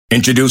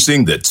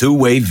Introducing the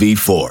Two-Way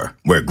V4,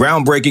 where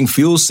groundbreaking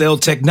fuel cell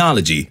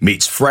technology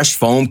meets fresh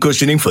foam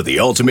cushioning for the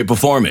ultimate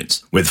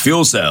performance. With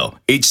Fuel Cell,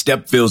 each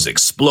step feels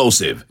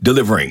explosive,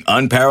 delivering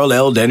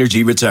unparalleled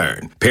energy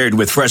return. Paired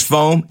with fresh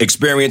foam,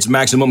 experience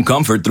maximum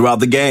comfort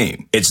throughout the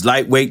game. Its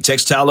lightweight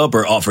textile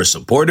upper offers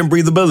support and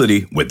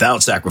breathability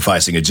without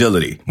sacrificing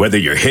agility. Whether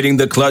you're hitting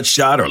the clutch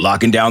shot or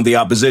locking down the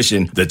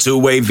opposition, the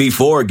Two-Way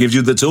V4 gives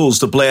you the tools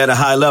to play at a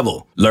high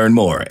level. Learn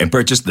more and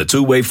purchase the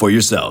Two-Way for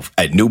yourself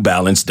at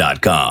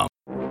newbalance.com.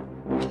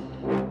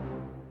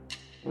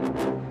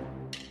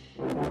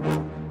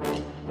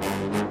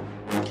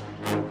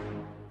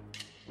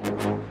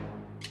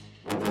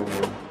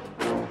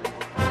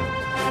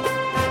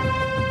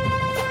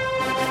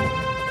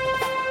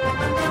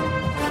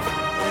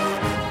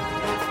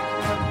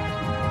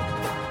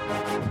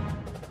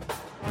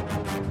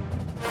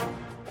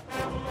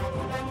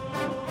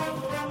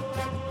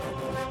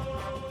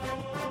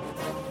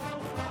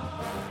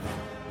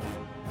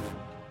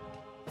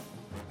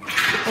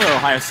 Hello,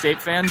 Ohio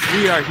State fans.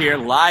 We are here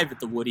live at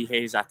the Woody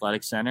Hayes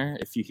Athletic Center.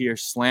 If you hear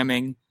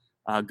slamming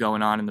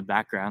going on in the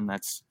background,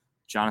 that's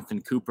Jonathan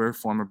Cooper,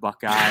 former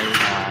Buckeye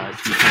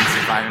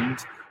defensive end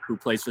who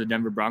plays for the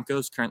Denver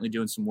Broncos, currently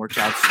doing some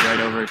workouts right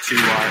over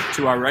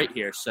to our right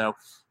here. So a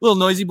little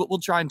noisy, but we'll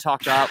try and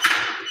talk up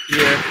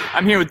here.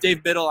 I'm here with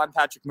Dave Biddle. I'm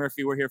Patrick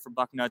Murphy. We're here for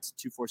Bucknuts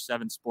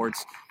 247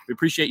 Sports. We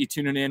appreciate you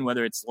tuning in,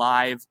 whether it's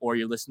live or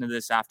you're listening to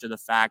this after the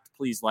fact.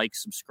 Please like,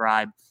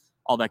 subscribe,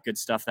 all that good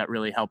stuff. That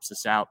really helps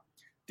us out.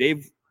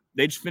 Dave,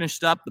 they just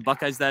finished up, the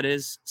Buckeyes, that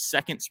is,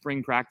 second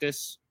spring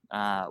practice.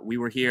 We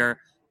were here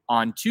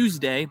on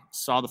Tuesday,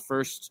 saw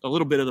a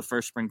little bit of the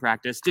first spring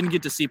practice. Didn't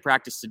get to see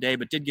practice today,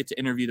 but did get to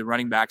interview the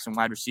running backs and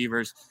wide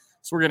receivers.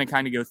 So we're going to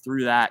kind of go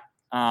through that.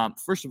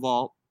 First of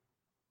all,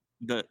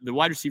 the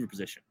wide receiver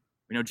position.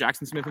 We know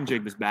Jackson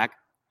Smith-Njigba's back.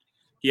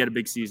 He had a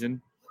big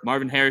season.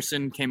 Marvin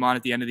Harrison came on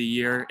at the end of the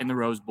year in the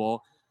Rose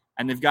Bowl,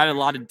 and they've got a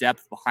lot of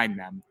depth behind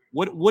them.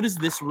 What does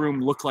this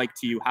room look like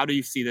to you? How do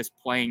you see this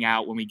playing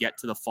out when we get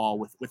to the fall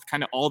with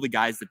kind of all the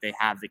guys that they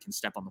have that can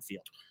step on the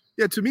field?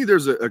 Yeah, to me,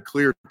 there's a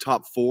clear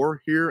top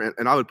four here,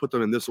 and I would put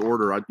them in this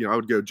order. I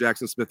would go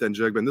Jackson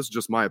Smith-Njigba, and this is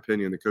just my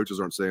opinion. The coaches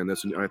aren't saying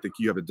this, and I think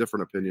you have a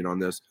different opinion on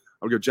this.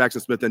 I would go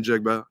Jackson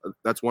Smith-Njigba.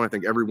 That's one I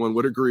think everyone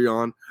would agree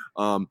on.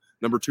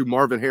 Number 2,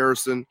 Marvin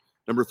Harrison.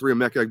 Number 3,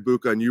 Emeka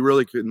Egbuka, and you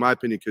really could, in my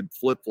opinion, could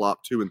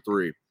flip-flop 2 and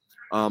 3.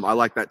 I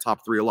like that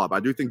top 3 a lot, but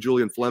I do think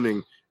Julian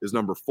Fleming is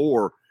number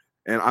 4.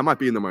 And I might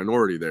be in the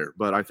minority there,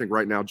 but I think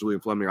right now Julian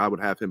Fleming, I would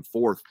have him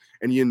 4th.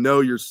 And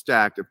you're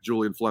stacked if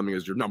Julian Fleming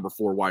is your number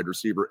 4 wide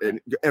receiver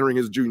and entering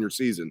his junior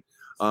season.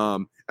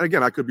 And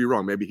again, I could be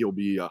wrong. Maybe he'll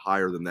be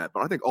higher than that.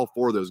 But I think all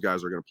 4 of those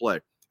guys are going to play.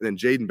 And then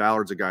Jaden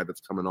Ballard's a guy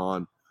that's coming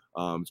on.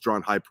 It's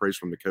drawing high praise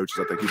from the coaches.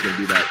 I think he's going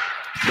to be that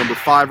number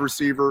 5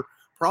 receiver.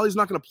 Probably he's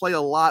not going to play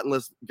a lot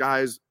unless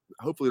guys –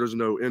 hopefully there's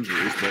no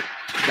injuries. But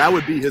that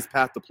would be his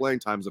path to playing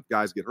times if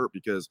guys get hurt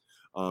because –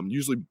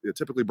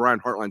 typically Brian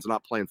Hartline's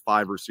not playing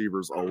 5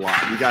 receivers a lot.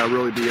 You got to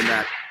really be in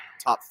that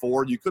top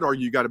 4. You could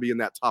argue you got to be in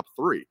that top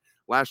 3.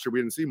 Last year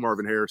we didn't see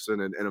Marvin Harrison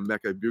and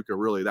Emeka Egbuka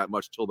really that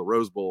much till the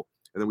Rose Bowl,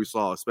 and then we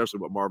saw especially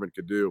what Marvin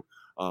could do.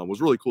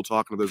 Was really cool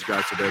talking to those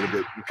guys today.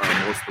 We'll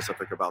get more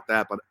specific about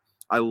that, but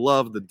I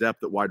love the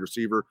depth at wide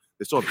receiver.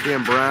 They still have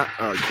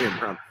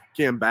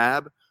Cam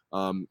Babb.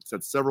 He's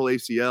had several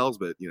ACLs,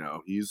 but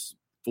he's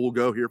full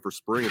go here for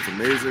spring. It's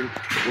amazing.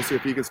 We'll see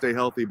if he can stay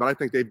healthy, but I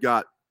think they've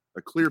got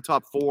a clear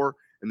top 4,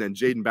 and then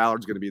Jaden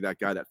Ballard's going to be that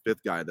guy, that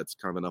 5th guy that's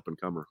kind of an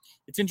up-and-comer.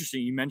 It's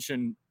interesting. You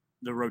mentioned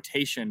the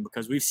rotation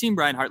because we've seen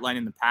Brian Hartline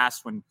in the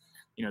past when,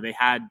 they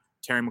had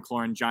Terry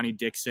McLaurin, Johnny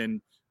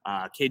Dixon,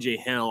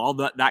 KJ Hill, all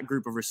that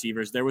group of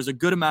receivers. There was a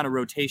good amount of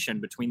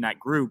rotation between that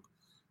group.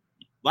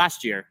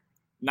 Last year,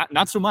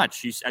 not so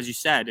much, as you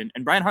said.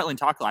 And Brian Hartline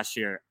talked last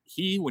year.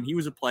 When he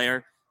was a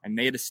player and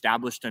they had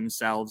established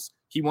themselves,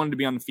 he wanted to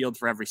be on the field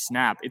for every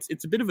snap.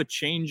 It's a bit of a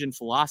change in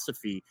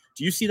philosophy.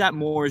 Do you see that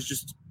more as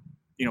just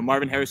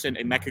Marvin Harrison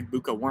and Emeka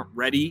Egbuka weren't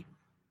ready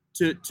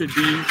to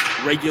be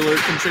regular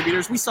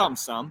contributors? We saw them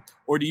some.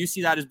 Or do you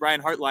see that as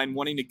Brian Hartline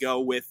wanting to go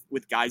with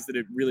guys that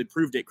had really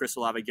proved it, Chris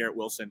Olave, Garrett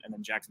Wilson, and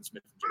then Jackson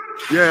Smith?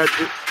 Yeah,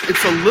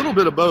 it's a little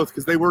bit of both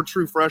because they were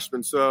true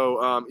freshmen.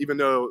 So even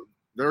though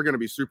they're going to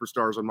be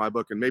superstars in my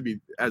book and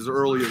maybe as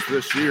early as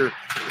this year,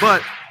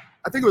 but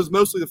I think it was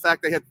mostly the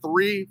fact they had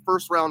 3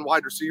 first-round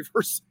wide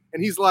receivers.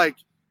 And he's like,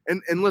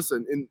 and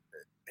listen, and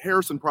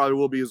Harrison probably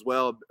will be as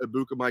well.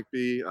 Egbuka might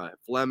be,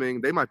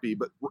 Fleming, they might be,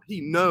 but he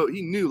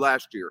knew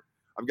last year.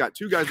 I've got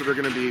 2 guys that are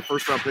going to be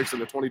first-round picks in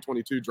the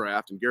 2022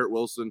 draft, and Garrett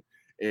Wilson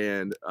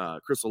and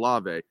Chris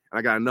Olave, and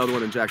I got another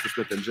one in Jackson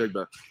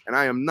Smith-Njigba, and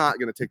I am not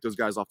going to take those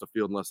guys off the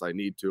field unless I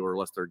need to or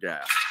unless they're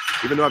gassed.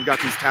 Even though I've got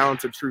these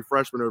talented true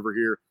freshmen over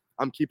here,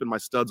 I'm keeping my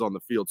studs on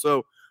the field.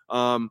 So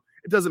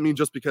it doesn't mean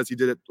just because he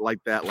did it like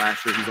that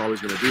last year, he's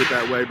always going to do it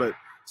that way, but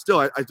still,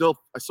 I still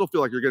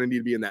feel like you're going to need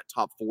to be in that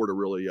top 4 to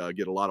really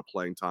get a lot of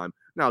playing time.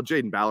 Now,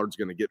 Jaden Ballard's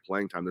going to get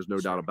playing time. There's no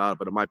doubt about it,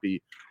 but it might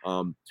be,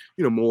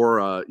 more,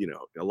 a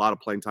lot of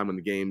playing time when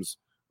the games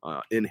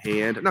in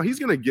hand. Now, he's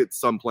going to get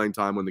some playing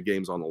time when the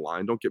game's on the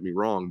line. Don't get me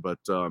wrong. But,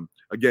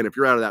 again, if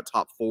you're out of that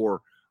top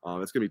 4,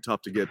 it's going to be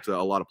tough to get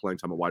a lot of playing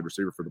time at wide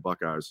receiver for the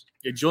Buckeyes.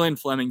 Yeah, Julian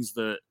Fleming's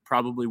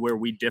probably where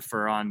we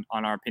differ on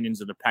our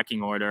opinions of the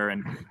pecking order.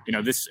 And,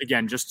 this,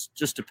 again,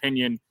 just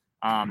opinion.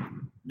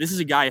 This is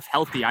a guy, if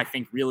healthy, I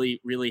think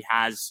really, really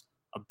has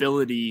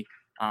ability.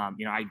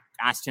 I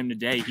asked him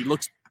today, he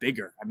looks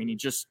bigger. I mean,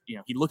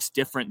 he looks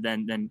different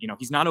than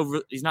he's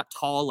not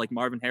tall like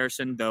Marvin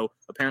Harrison, though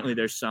apparently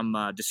there's some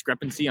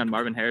discrepancy on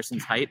Marvin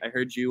Harrison's height. I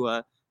heard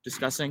you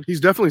discussing. He's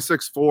definitely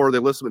 6'4". They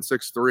list him at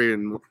 6'3".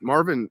 And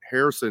Marvin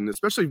Harrison,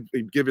 especially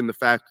given the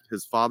fact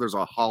his father's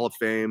a Hall of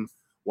Fame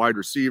wide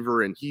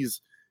receiver, and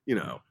he's,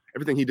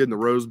 everything he did in the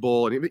Rose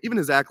Bowl and even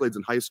his accolades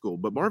in high school.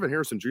 But Marvin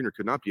Harrison Jr.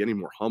 could not be any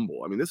more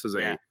humble. I mean, this is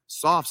a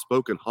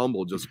soft-spoken,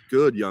 humble, just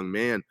good young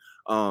man.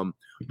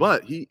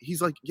 But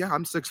he's like, yeah,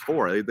 I'm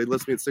 6'4". They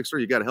list me at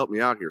 6'3". You got to help me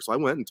out here. So I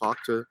went and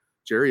talked to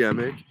Jerry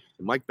Emick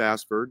and Mike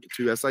Bassford,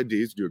 the 2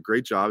 SIDs, do a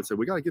great job, and said,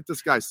 we got to get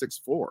this guy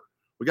 6'4".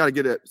 We got to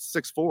get it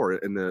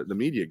 6'4" in the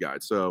media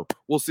guide. So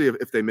we'll see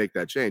if they make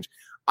that change.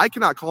 I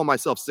cannot call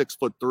myself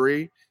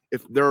 6'3"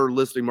 if they're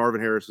listing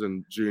Marvin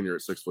Harrison Jr.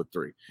 at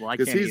 6'3". Well, I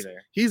can't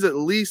either. He's at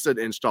least an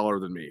inch taller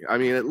than me. I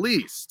mean, at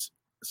least.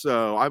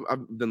 So I've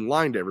been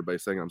lying to everybody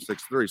saying I'm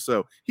 6'3".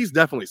 So he's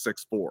definitely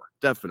 6'4",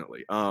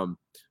 definitely.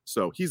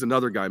 So he's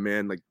another guy,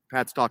 man. Like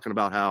Pat's talking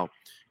about how,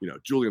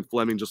 Julian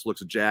Fleming just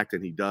looks jacked,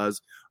 and he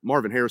does.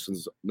 Marvin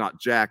Harrison's not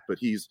jacked, but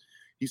he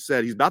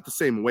said he's about the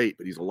same weight,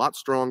 but he's a lot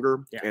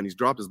stronger, and he's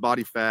dropped his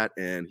body fat,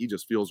 and he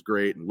just feels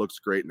great and looks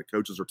great, and the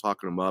coaches are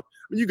talking him up.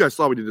 I mean, you guys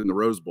saw what he did in the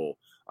Rose Bowl.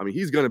 I mean,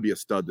 he's going to be a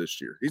stud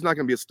this year. He's not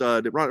going to be a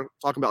stud. We're not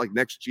talking about like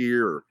next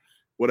year or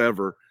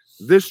whatever.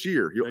 This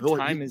year, he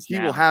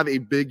will have a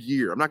big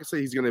year. I'm not going to say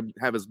he's going to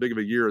have as big of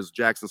a year as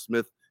Jackson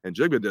Smith and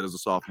Jigba did as a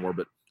sophomore,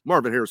 but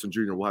Marvin Harrison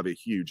Jr. will have a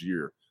huge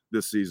year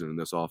this season in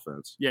this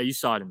offense. Yeah, you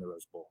saw it in the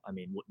Rose Bowl. I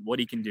mean, what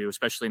he can do,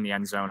 especially in the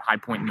end zone, high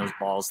pointing those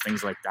balls,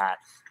 things like that.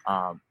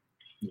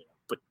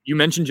 But you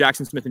mentioned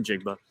Jackson Smith and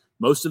Jigba.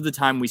 Most of the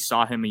time we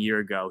saw him a year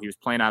ago, he was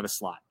playing out of the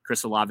slot.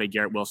 Chris Olave,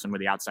 Garrett Wilson were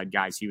the outside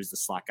guys. He was the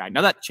slot guy.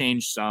 Now that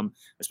changed some,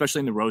 especially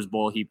in the Rose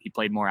Bowl. He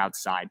played more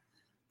outside.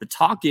 The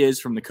talk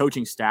is from the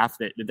coaching staff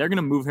that they're going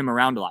to move him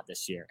around a lot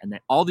this year, and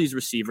that all these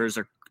receivers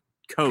are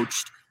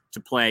coached to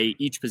play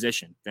each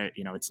position. That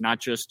it's not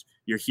just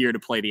you're here to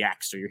play the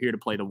X or you're here to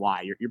play the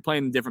Y. You're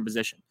playing a different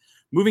position.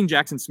 Moving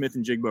Jackson Smith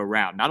and Jigba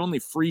around not only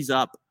frees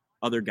up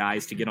other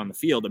guys to get on the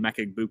field,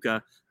 Emeka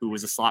Egbuka, who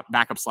was a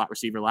backup slot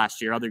receiver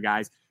last year, other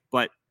guys,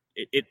 but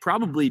it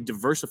probably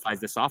diversifies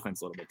this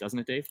offense a little bit, doesn't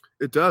it, Dave?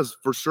 It does,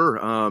 for sure.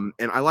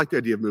 And I like the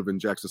idea of moving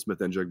Jackson Smith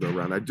and Jigba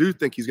around. I do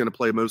think he's going to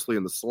play mostly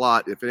in the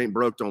slot. If it ain't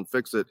broke, don't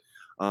fix it.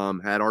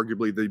 Had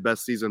arguably the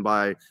best season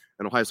by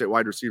an Ohio State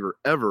wide receiver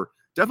ever.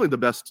 Definitely the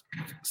best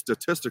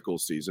statistical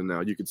season.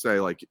 Now, you could say,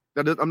 like,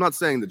 I'm not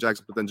saying that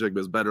Jackson Smith and Jigba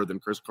is better than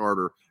Chris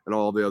Carter and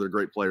all the other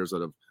great players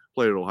that have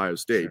played at Ohio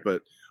State,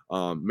 but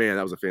man,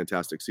 that was a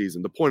fantastic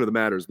season. The point of the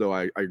matter is, though,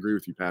 I agree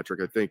with you,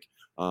 Patrick. I think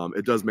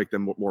it does make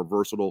them more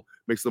versatile,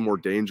 makes them more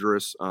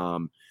dangerous.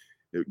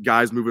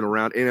 Guys moving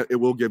around, and it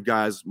will give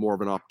guys more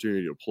of an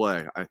opportunity to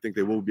play. I think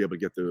they will be able to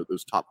get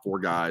those top 4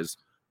 guys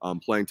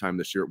playing time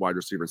this year at wide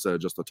receiver instead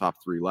of just the top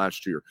 3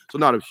 last year. So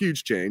not a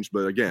huge change,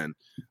 but again,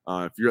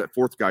 if you're that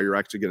 4th guy, you're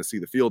actually going to see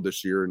the field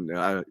this year. And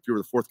if you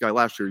were the 4th guy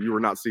last year, you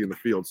were not seeing the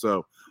field.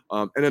 So,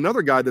 and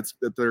another guy that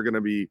they're going to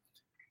be,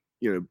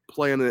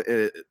 playing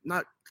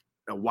not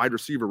a wide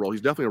receiver role.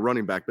 He's definitely a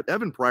running back, but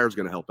Evan Pryor is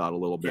going to help out a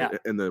little bit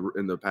in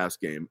the pass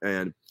game.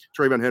 And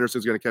TreVeyon Henderson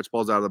is going to catch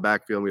balls out of the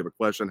backfield. We have a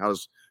question: how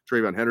does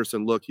TreVeyon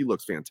Henderson look? He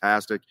looks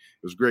fantastic.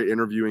 It was great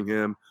interviewing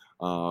him.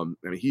 I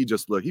mean, he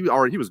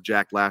was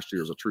jacked last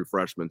year as a true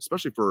freshman,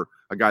 especially for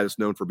a guy that's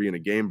known for being a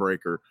game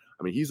breaker.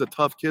 I mean, he's a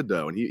tough kid,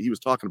 though, and he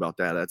was talking about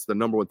that. That's the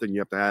number one thing you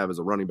have to have as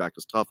a running back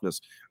is toughness.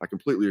 I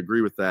completely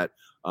agree with that.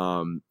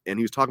 And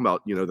he was talking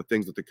about, the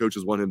things that the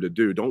coaches want him to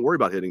do. Don't worry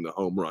about hitting the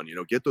home run.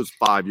 Get those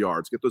 5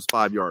 yards. Get those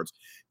 5 yards.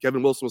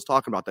 Kevin Wilson was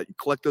talking about that. You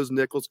collect those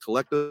nickels.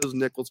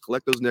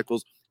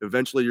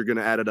 Eventually, you're going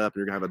to add it up, and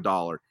you're going to have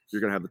 $1.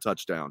 You're going to have the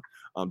touchdown.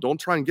 Don't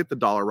try and get the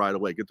 $1 right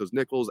away. Get those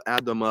nickels,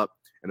 add them up,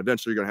 and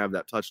eventually you're going to have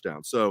that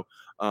touchdown. So,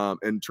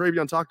 and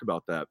TreVeyon talked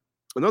about that.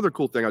 Another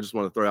cool thing I just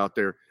want to throw out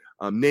there,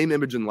 name,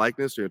 image, and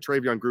likeness.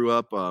 TreVeyon grew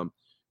up,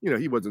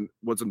 he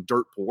wasn't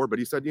dirt poor, but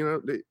he said,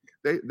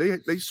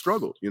 they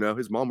struggled.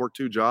 His mom worked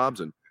 2 jobs,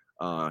 and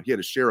he had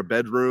to share a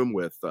bedroom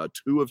with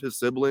 2 of his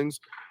siblings.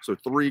 So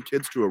 3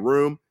 kids to a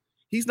room.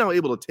 He's now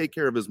able to take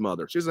care of his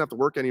mother. She doesn't have to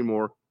work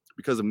anymore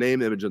because of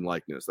name, image, and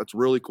likeness. That's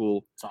really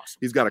cool. It's awesome.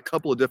 He's got a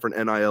couple of different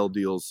NIL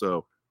deals.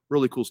 So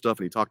really cool stuff.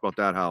 And he talked about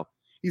that, how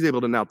he's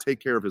able to now take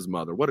care of his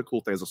mother. What a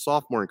cool thing. As a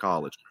sophomore in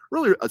college,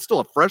 really still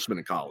a freshman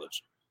in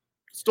college,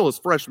 still his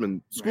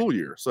freshman school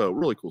year. So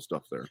really cool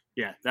stuff there.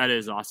 Yeah, that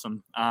is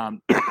awesome.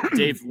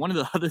 Dave, one of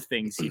the other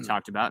things he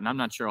talked about, and I'm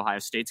not sure Ohio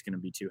State's going to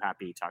be too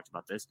happy he talked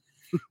about this.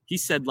 He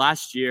said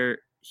last year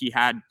he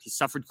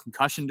suffered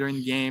concussion during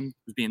the game,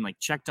 was being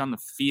checked on the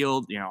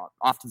field,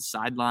 off to the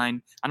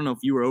sideline. I don't know if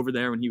you were over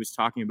there when he was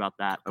talking about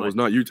that. I was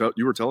not. You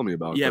were telling me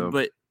about it. Yeah, though.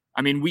 But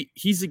I mean,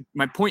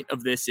 my point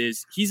of this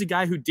is he's a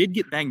guy who did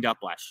get banged up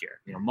last year.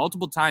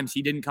 Multiple times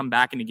he didn't come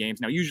back into games.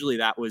 Now, usually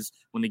that was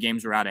when the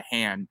games were out of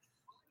hand.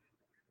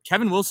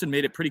 Kevin Wilson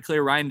made it pretty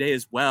clear, Ryan Day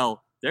as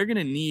well, they're going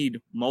to need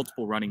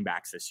multiple running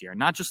backs this year,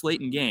 not just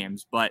late in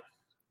games, but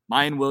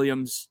Mayan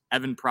Williams,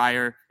 Evan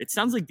Pryor. It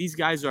sounds like these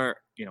guys are,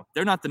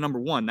 they're not the number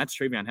one. That's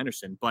TreVeyon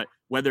Henderson. But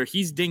whether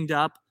he's dinged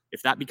up,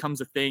 if that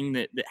becomes a thing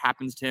that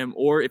happens to him,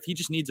 or if he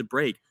just needs a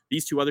break,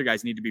 these two other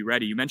guys need to be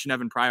ready. You mentioned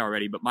Evan Pryor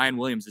already, but Mayan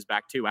Williams is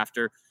back too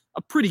after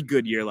a pretty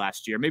good year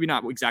last year. Maybe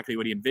not exactly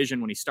what he envisioned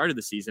when he started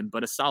the season,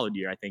 but a solid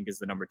year, I think, is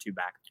the number 2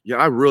 back. Yeah,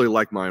 I really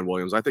like Mayan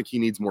Williams. I think he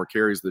needs more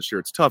carries this year.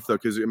 It's tough, though,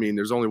 because,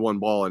 there's only one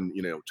ball, and,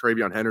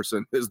 TreVeyon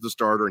Henderson is the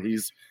starter, and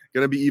he's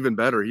going to be even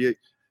better. He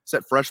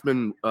set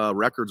freshman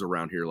records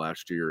around here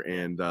last year,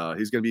 and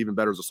he's going to be even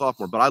better as a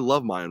sophomore. But I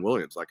love Mayan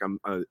Williams.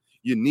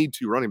 You need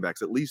 2 running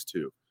backs, at least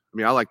 2.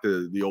 I like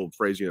the old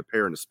phrase, a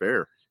pair and a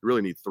spare. You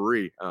really need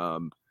 3.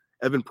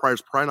 Evan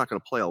Pryor's probably not going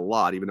to play a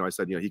lot, even though I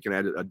said, he can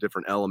add a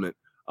different element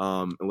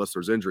unless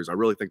there's injuries. I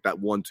really think that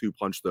 1-2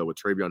 punch, though, with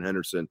TreVeyon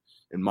Henderson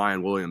and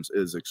Mayan Williams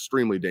is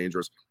extremely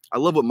dangerous. I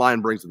love what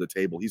Mayan brings to the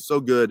table. He's so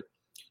good.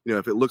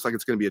 If it looks like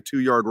it's going to be a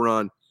 2-yard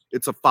run,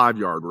 it's a 5-yard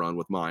rard run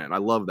with Mayan. I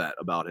love that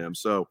about him.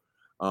 So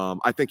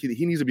I think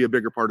he needs to be a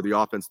bigger part of the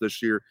offense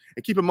this year.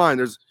 And keep in mind,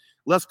 there's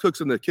less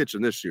cooks in the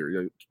kitchen this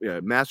year.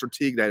 Master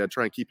Teague, they had to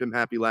try and keep him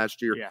happy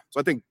last year. Yeah. So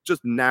I think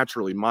just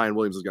naturally, Mayan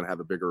Williams is going to have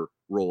a bigger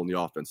role in the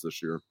offense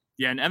this year.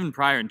 Yeah, and Evan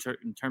Pryor, in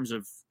terms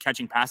of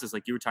catching passes,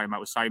 like you were talking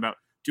about, was talking about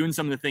doing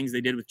some of the things they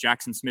did with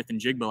Jackson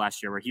Smith-Njigba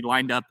last year, where he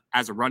lined up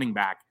as a running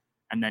back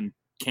and then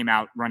came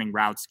out running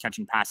routes,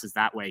 catching passes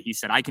that way. He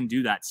said, I can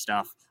do that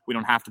stuff. We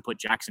don't have to put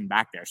Jackson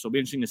back there. So it'll be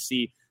interesting to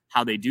see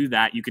how they do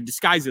that. You could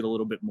disguise it a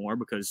little bit more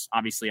because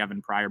obviously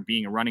Evan Pryor,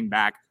 being a running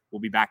back,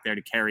 will be back there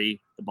to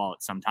carry the ball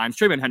at some times.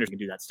 TreVeyon Henderson can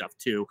do that stuff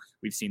too.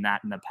 We've seen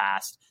that in the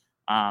past.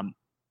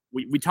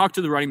 We talked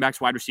to the running backs,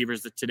 wide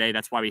receivers today.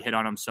 That's why we hit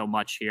on them so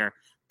much here.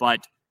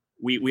 But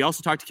we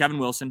also talked to Kevin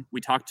Wilson.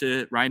 We talked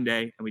to Ryan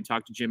Day, and we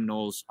talked to Jim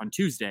Knowles on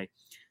Tuesday.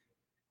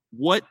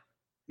 What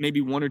maybe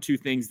 1 or 2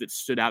 things that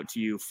stood out to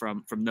you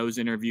from those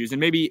interviews? And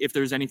maybe if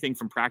there's anything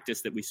from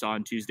practice that we saw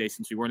on Tuesday,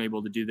 since we weren't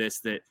able to do this,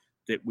 that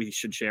we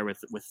should share with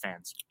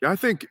fans. Yeah, I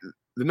think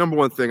the number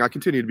one thing, I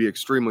continue to be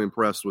extremely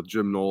impressed with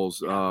Jim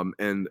Knowles.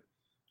 And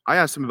I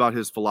asked him about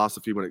his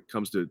philosophy when it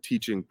comes to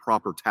teaching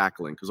proper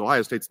tackling, because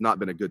Ohio State's not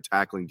been a good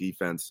tackling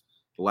defense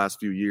the last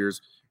few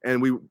years.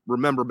 And we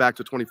remember back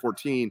to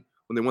 2014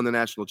 when they won the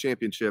national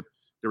championship,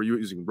 they were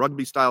using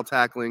rugby-style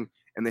tackling,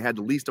 and they had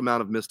the least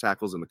amount of missed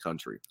tackles in the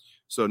country.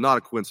 So not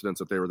a coincidence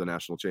that they were the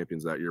national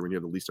champions that year when you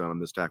have the least amount of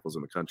missed tackles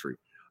in the country.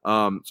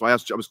 So I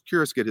was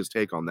curious to get his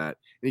take on that.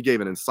 And he gave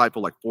an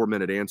insightful,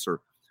 4-minute answer.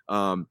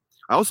 I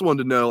also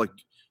wanted to know,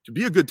 to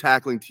be a good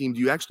tackling team,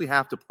 do you actually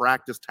have to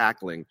practice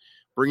tackling,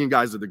 bringing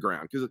guys to the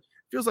ground? Because it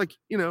feels like,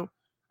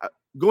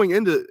 going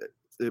into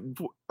it,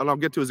 and I'll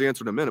get to his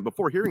answer in a minute.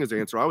 Before hearing his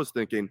answer, I was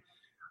thinking,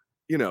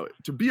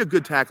 to be a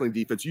good tackling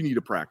defense, you need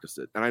to practice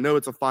it. And I know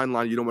it's a fine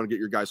line. You don't want to get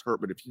your guys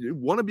hurt. But if you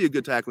want to be a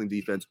good tackling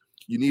defense,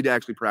 you need to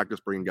actually practice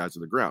bringing guys to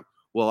the ground.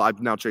 Well, I've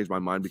now changed my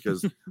mind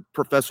because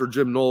Professor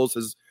Jim Knowles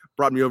has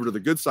brought me over to the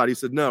good side. He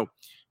said, no,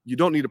 you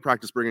don't need to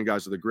practice bringing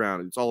guys to the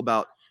ground. It's all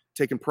about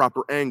taking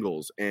proper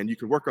angles. And you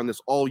can work on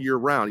this all year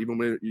round, even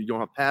when you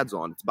don't have pads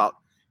on. It's about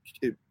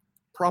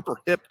proper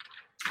hip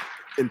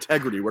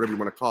integrity, whatever you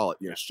want to call it,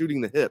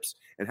 shooting the hips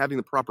and having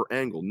the proper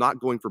angle, not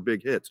going for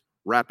big hits,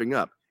 wrapping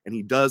up. And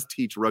he does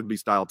teach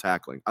rugby-style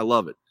tackling. I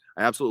love it.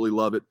 I absolutely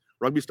love it.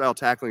 Rugby-style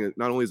tackling,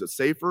 not only is it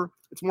safer,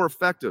 it's more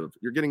effective.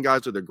 You're getting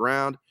guys to the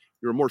ground.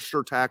 You're a more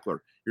sure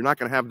tackler. You're not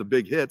going to have the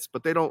big hits,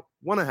 but they don't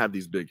want to have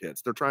these big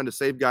hits. They're trying to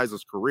save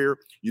guys' career.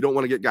 You don't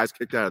want to get guys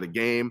kicked out of the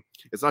game.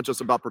 It's not just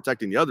about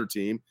protecting the other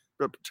team,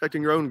 but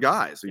protecting your own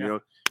guys. Yeah.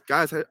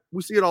 Guys,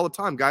 we see it all the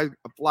time. Guy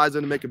flies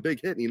in to make a big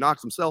hit, and he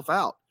knocks himself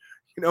out.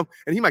 And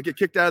he might get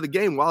kicked out of the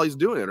game while he's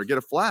doing it or get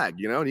a flag,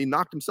 and he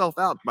knocked himself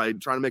out by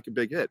trying to make a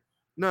big hit.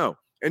 No.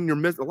 And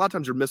a lot of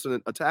times you're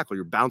missing a tackle.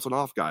 You're bouncing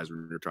off guys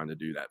when you're trying to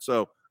do that.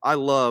 So I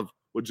love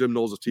what Jim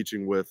Knowles is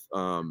teaching with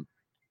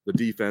the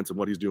defense and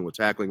what he's doing with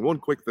tackling. One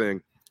quick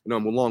thing,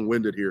 I'm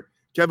long-winded here.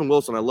 Kevin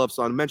Wilson,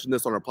 I mentioned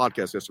this on our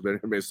podcast yesterday.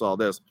 Everybody saw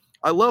this.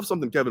 I love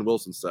something Kevin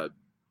Wilson said,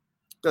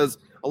 because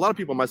a lot of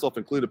people, myself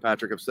included,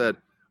 Patrick, have said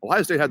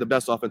Ohio State had the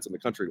best offense in the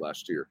country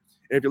last year.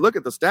 And if you look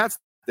at the stats,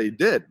 they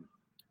did.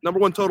 Number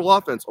 1 total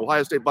offense,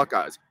 Ohio State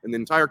Buckeyes in the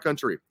entire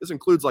country. This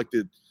includes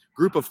the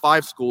group of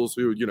 5 schools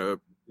who,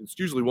 it's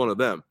usually one of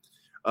them.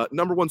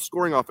 Number 1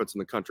 scoring offense in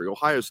the country,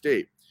 Ohio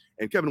State.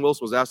 And Kevin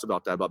Wilson was asked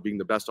about that, about being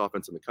the best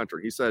offense in the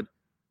country. He said,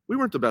 we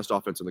weren't the best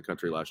offense in the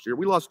country last year.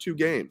 We lost 2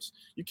 games.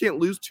 You can't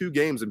lose 2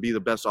 games and be the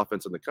best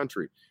offense in the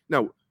country.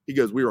 Now, he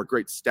goes, we were a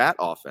great stat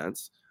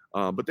offense,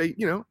 but they,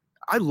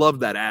 I love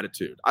that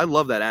attitude. I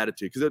love that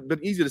attitude because it'd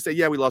been easy to say,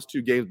 yeah, we lost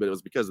 2 games, but it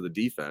was because of the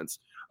defense.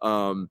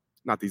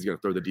 Not that he's going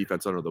to throw the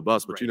defense under the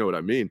bus, but right. You know what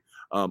I mean.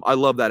 I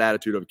love that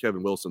attitude of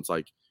Kevin Wilson. It's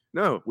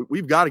No,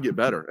 we've got to get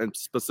better. And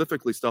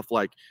specifically stuff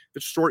like if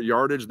it's short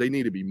yardage, they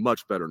need to be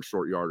much better in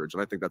short yardage.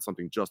 And I think that's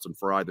something Justin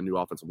Fry, the new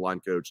offensive line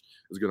coach,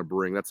 is going to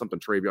bring. That's something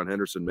Travion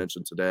Henderson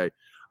mentioned today.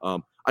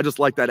 I just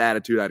like that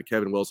attitude out of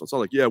Kevin Wilson. It's not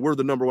like, yeah, we're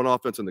the number one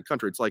offense in the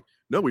country. It's like,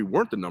 no, we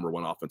weren't the number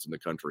one offense in the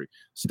country.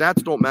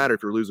 Stats don't matter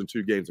if you're losing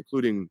 2 games,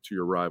 including to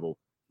your rival.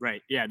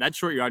 Right. Yeah, that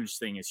short yardage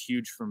thing is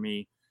huge for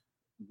me,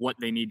 what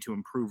they need to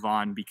improve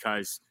on,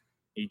 because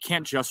you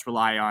can't just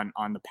rely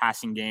on the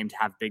passing game to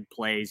have big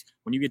plays.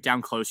 When you get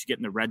down close, you get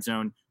in the red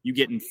zone, you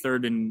get in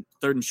third and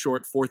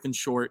short, fourth and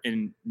short,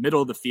 in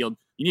middle of the field.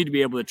 You need to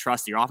be able to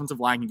trust your offensive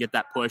line can get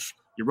that push.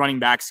 Your running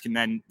backs can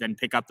then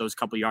pick up those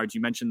couple yards.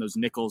 You mentioned those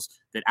nickels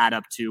that add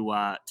up to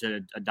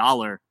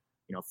 $1.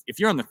 You know, if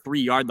you're on the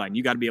 3-yard line,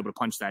 you got to be able to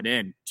punch that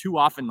in. Too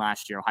often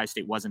last year, Ohio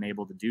State wasn't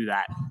able to do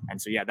that.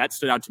 And so, yeah, that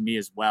stood out to me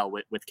as well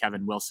with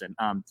Kevin Wilson.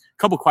 A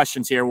couple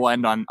questions here. We'll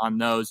end on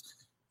those.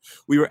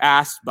 We were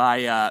asked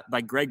by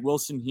Greg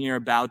Wilson here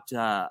about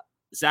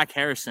Zach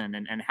Harrison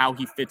and how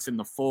he fits in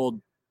the fold.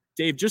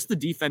 Dave, just the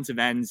defensive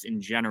ends in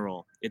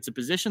general. It's a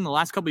position the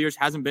last couple of years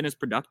hasn't been as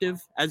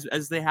productive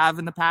as they have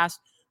in the past.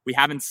 We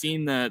haven't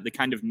seen the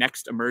kind of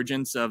next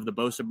emergence of the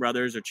Bosa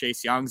brothers or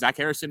Chase Young. Zach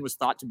Harrison was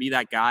thought to be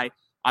that guy.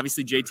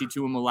 Obviously, JT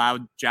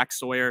Tuimoloau, Jack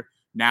Sawyer,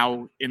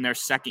 now in their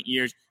second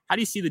years. How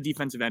do you see the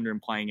defensive end room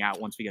playing out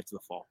once we get to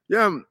the fall?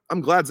 Yeah, I'm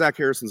glad Zach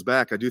Harrison's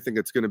back. I do think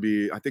it's going to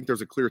be – I think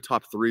there's a clear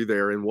top 3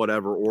 there in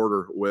whatever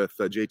order with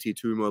JT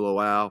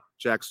Tuimoloau,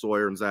 Jack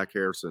Sawyer, and Zach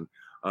Harrison.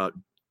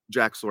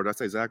 Jack Sawyer. Did I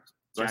say Zach?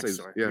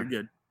 Sawyer. Yeah. You're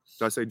good.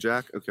 Did I say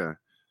Jack? Okay.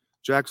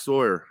 Jack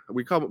Sawyer.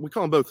 We call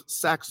them both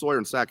Sack Sawyer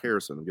and Sack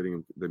Harrison. I'm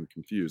getting them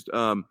confused.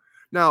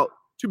 Now,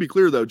 to be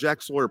clear, though,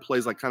 Jack Sawyer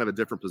plays like kind of a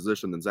different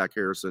position than Zach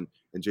Harrison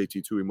and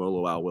JT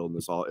Tuimoloau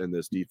will in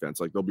this defense.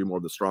 Like they'll be more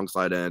of the strong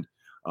side end,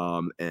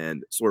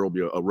 and Sawyer will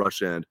be a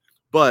rush end.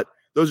 But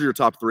those are your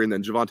top 3, and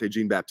then Javonte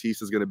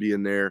Jean-Baptiste is going to be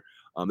in there.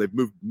 They've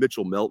moved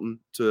Mitchell Melton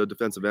to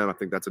defensive end. I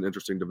think that's an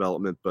interesting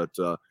development. But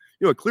a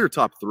clear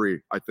top 3,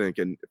 I think.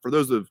 And for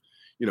those of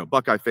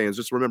Buckeye fans,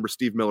 just remember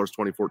Steve Miller's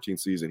 2014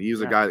 season. He was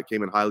a guy that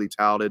came in highly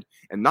touted,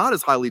 and not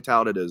as highly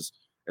touted as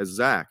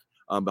Zach.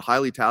 But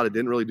highly touted,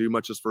 didn't really do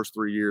much his first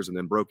 3 years, and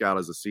then broke out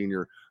as a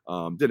senior.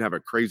 Didn't have a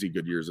crazy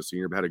good year as a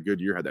senior, but had a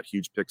good year. Had that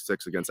huge pick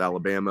 6 against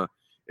Alabama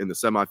in the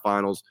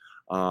semifinals.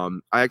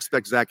 I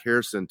expect Zach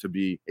Harrison to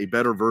be a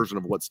better version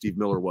of what Steve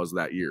Miller was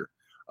that year.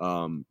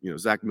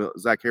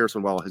 Zach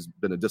Harrison, while has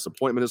been a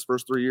disappointment his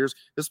first 3 years,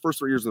 his first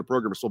 3 years in the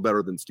program are still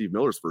better than Steve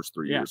Miller's first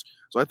 3 years.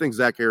 So I think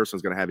Zach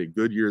Harrison's going to have a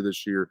good year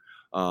this year.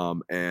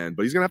 But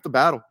he's going to have to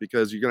battle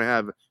because you're going to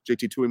have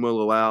JT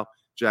Tuimoloau,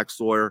 Jack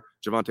Sawyer,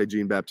 Javonte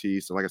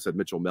Jean-Baptiste, and like I said,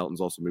 Mitchell Melton's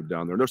also moved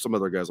down there. And there's some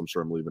other guys I'm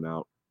sure I'm leaving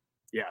out.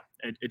 Yeah,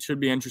 it should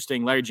be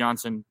interesting. Larry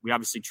Johnson, we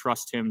obviously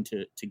trust him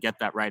to get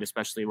that right,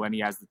 especially when he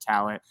has the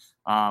talent.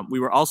 We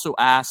were also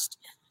asked,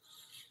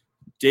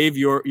 Dave,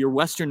 your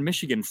Western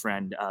Michigan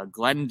friend,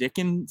 Glenn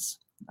Dickens,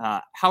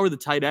 how are the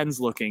tight ends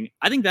looking?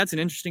 I think that's an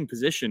interesting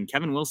position.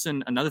 Kevin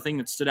Wilson, another thing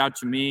that stood out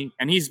to me,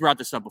 and he's brought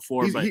this up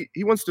before.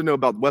 He wants to know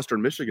about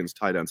Western Michigan's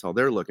tight ends, how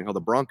they're looking, how the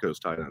Broncos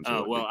tight ends are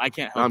looking. Well, I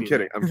can't help I'm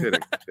you. I'm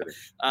kidding.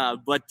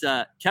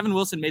 But Kevin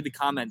Wilson made the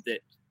comment that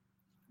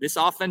this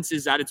offense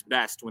is at its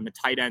best when the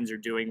tight ends are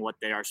doing what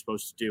they are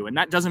supposed to do. And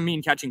that doesn't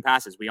mean catching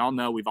passes. We all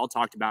know, we've all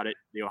talked about it.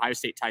 The Ohio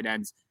State tight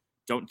ends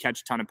don't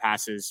catch a ton of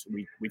passes.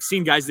 We've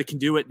seen guys that can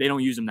do it. They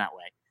don't use them that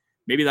way.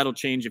 Maybe that'll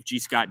change if G.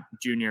 Scott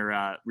Jr.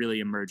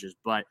 Really emerges.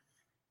 But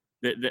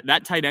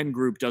that tight end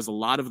group does a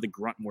lot of the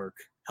grunt work,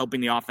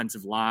 helping the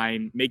offensive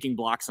line, making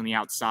blocks on the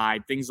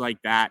outside, things like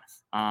that.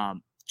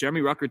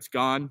 Jeremy Ruckert's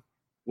gone.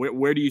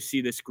 Where do you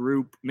see this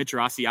group? Mitch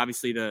Rossi,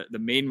 obviously the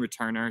main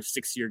returner,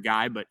 6-year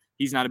guy, but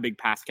he's not a big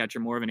pass catcher,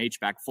 more of an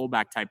H-back,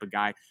 fullback type of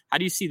guy. How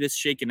do you see this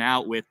shaking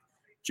out with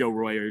Joe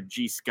Royer,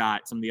 G.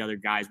 Scott, some of the other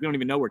guys? We don't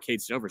even know where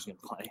Cade Stover's going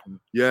to play.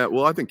 Yeah,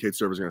 well, I think Cade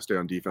Stover's going to stay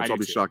on defense. I'll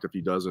be too. shocked if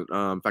he doesn't.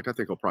 In fact, I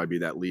think he'll probably be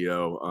that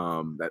Leo,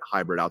 that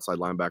hybrid outside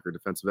linebacker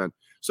defensive end.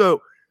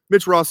 So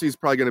Mitch Rossi is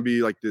probably going to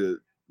be like the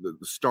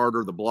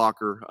starter, the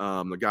blocker,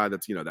 the guy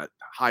that's, that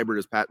hybrid,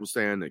 as Pat was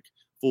saying, like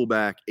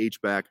fullback,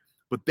 H-back.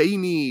 But they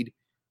need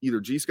either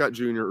G. Scott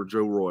Jr. or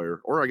Joe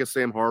Royer, or I guess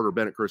Sam Hart or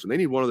Bennett Christian. They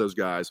need one of those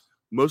guys,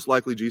 most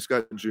likely G.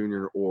 Scott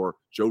Jr. or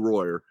Joe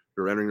Royer,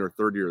 who are entering their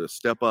third year, to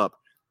step up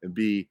and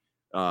be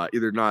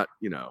either not,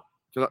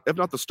 if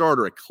not the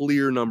starter, a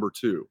clear number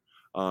 2.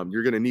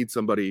 You're going to need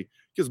somebody,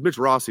 because Mitch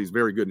Rossi is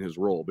very good in his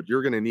role, but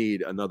you're going to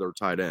need another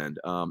tight end.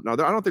 Now, I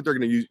don't think they're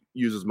going to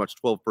use as much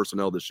 12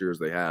 personnel this year as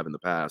they have in the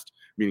past,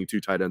 meaning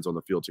 2 tight ends on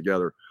the field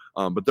together.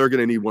 But they're going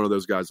to need one of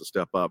those guys to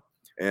step up.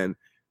 And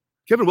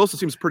Kevin Wilson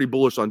seems pretty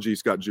bullish on G.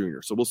 Scott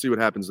Jr., so we'll see what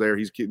happens there.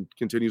 He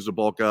continues to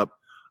bulk up.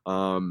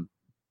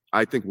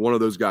 I think one of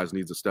those guys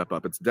needs to step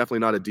up. It's definitely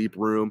not a deep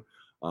room.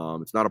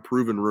 It's not a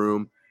proven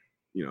room.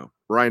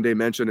 Ryan Day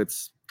mentioned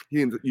he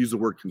didn't use the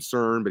word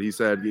concern, but he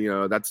said,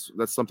 that's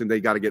something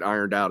they got to get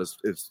ironed out is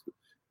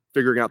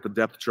figuring out the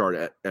depth chart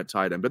at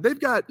tight end. But they've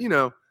got,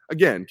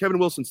 again, Kevin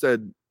Wilson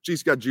said G.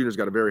 Scott Jr.'s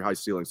got a very high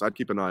ceiling, so I'd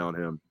keep an eye on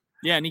him.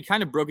 Yeah, and he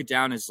kind of broke it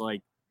down as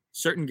like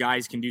certain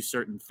guys can do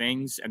certain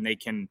things and they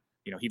can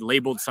he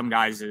labeled some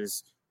guys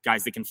as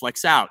guys that can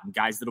flex out and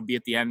guys that'll be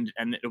at the end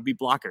and it'll be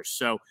blockers.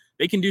 So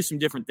they can do some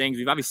different things.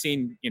 We've obviously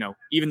seen,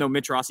 even though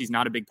Mitch Rossi's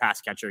not a big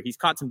pass catcher, he's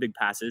caught some big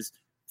passes.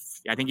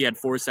 I think he had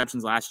 4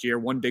 receptions last year,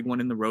 one big one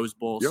in the Rose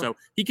Bowl. Yep. So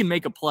he can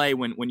make a play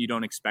when you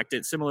don't expect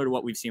it, similar to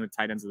what we've seen with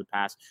tight ends of the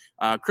past.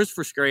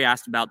 Christopher Scurry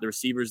asked about the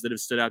receivers that have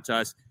stood out to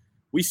us.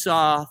 We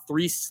saw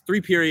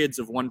three periods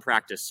of one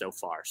practice so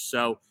far.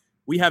 So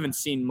we haven't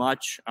seen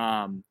much.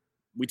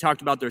 We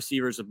talked about the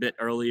receivers a bit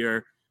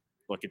earlier.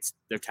 Look,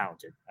 they're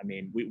talented. I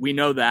mean, we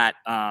know that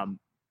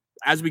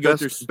as we go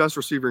through best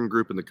receiving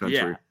group in the country.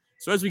 Yeah.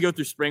 So as we go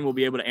through spring, we'll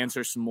be able to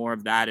answer some more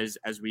of that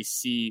as we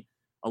see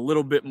a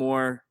little bit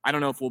more. I don't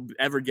know if we'll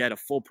ever get a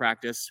full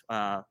practice.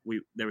 There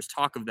was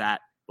talk of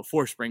that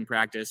before spring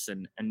practice,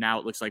 and now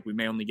it looks like we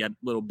may only get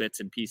little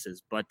bits and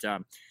pieces. But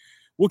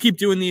we'll keep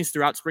doing these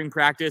throughout spring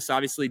practice.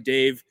 Obviously,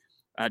 Dave,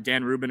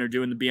 Dan Rubin are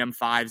doing the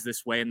BM5s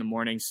this way in the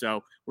morning.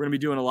 So we're going to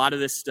be doing a lot of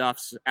this stuff.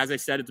 So as I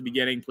said at the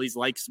beginning, please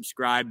like,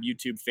 subscribe,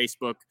 YouTube,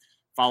 Facebook,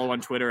 follow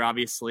on Twitter,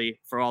 obviously,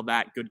 for all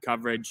that good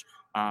coverage.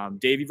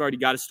 Dave, you've already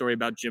got a story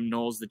about Jim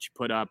Knowles that you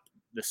put up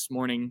this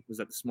morning. Was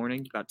that this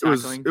morning about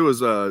tackling? It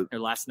was or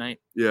last night?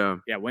 Yeah,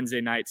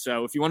 Wednesday night.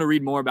 So if you want to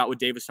read more about what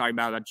Dave was talking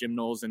about Jim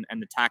Knowles and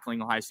the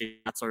tackling Ohio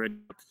State, that's already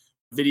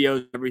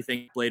videos,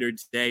 everything later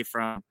today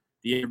from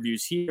the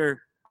interviews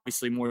here.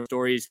 Obviously, more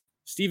stories.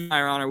 Steve and I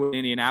are on our way to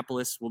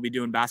Indianapolis. We'll be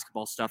doing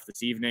basketball stuff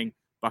this evening.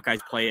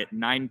 Buckeyes play at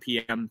 9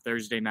 p.m.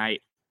 Thursday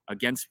night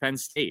against Penn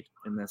State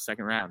in the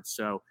second round.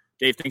 So,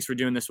 Dave, thanks for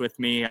doing this with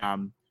me.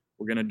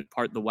 We're going to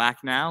depart the WAC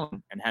now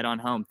and head on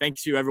home.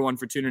 Thanks to everyone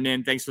for tuning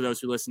in. Thanks for those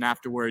who listen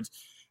afterwards.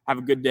 Have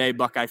a good day,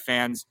 Buckeye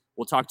fans.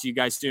 We'll talk to you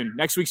guys soon.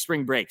 Next week's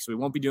spring break, so we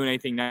won't be doing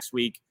anything next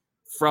week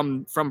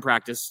from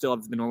practice. Still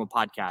have the normal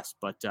podcast,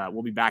 but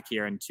we'll be back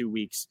here in 2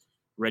 weeks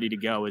ready to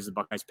go as the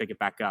Buckeyes pick it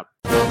back up.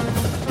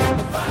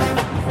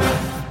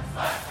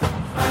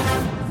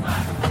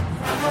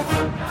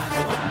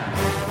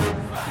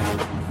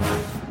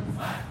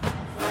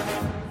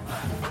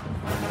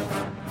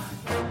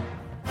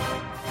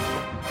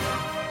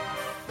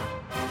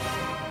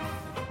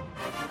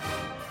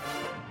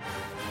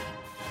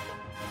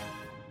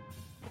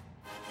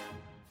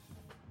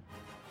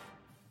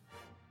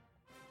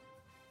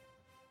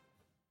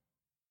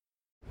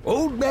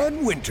 Old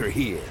Man Winter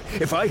here.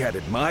 If I had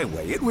it my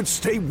way, it would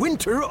stay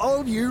winter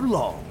all year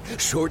long.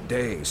 Short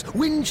days,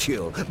 wind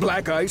chill,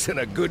 black ice, and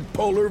a good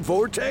polar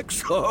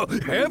vortex. Oh,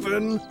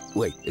 heaven!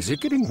 Wait, is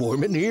it getting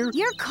warm in here?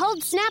 Your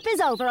cold snap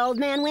is over, Old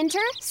Man Winter.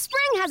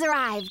 Spring has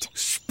arrived.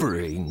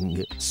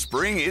 Spring.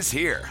 Spring is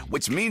here,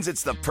 which means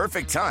it's the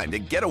perfect time to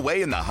get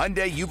away in the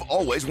Hyundai you've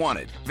always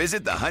wanted.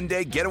 Visit the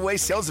Hyundai Getaway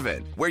Sales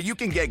Event, where you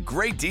can get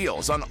great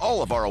deals on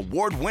all of our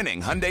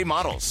award-winning Hyundai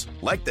models,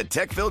 like the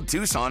tech-filled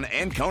Tucson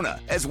and Kona,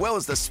 as well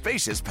as the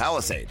spacious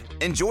Palisade.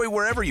 Enjoy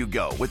wherever you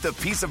go with the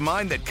peace of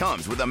mind that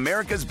comes with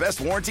America's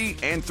best warranty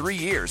and 3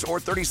 years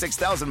or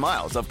 36,000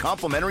 miles of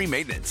complimentary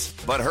maintenance.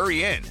 But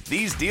hurry in,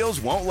 these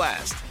deals won't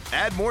last.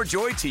 Add more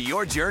joy to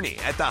your journey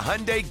at the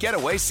Hyundai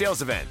Getaway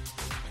Sales Event.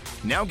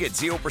 Now get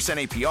 0%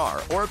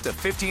 APR or up to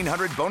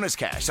 $1,500 bonus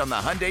cash on the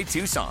Hyundai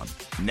Tucson.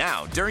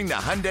 Now, during the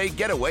Hyundai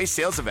Getaway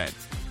Sales Event.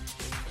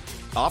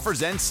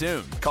 Offers end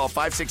soon. Call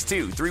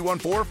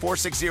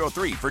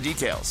 562-314-4603 for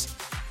details.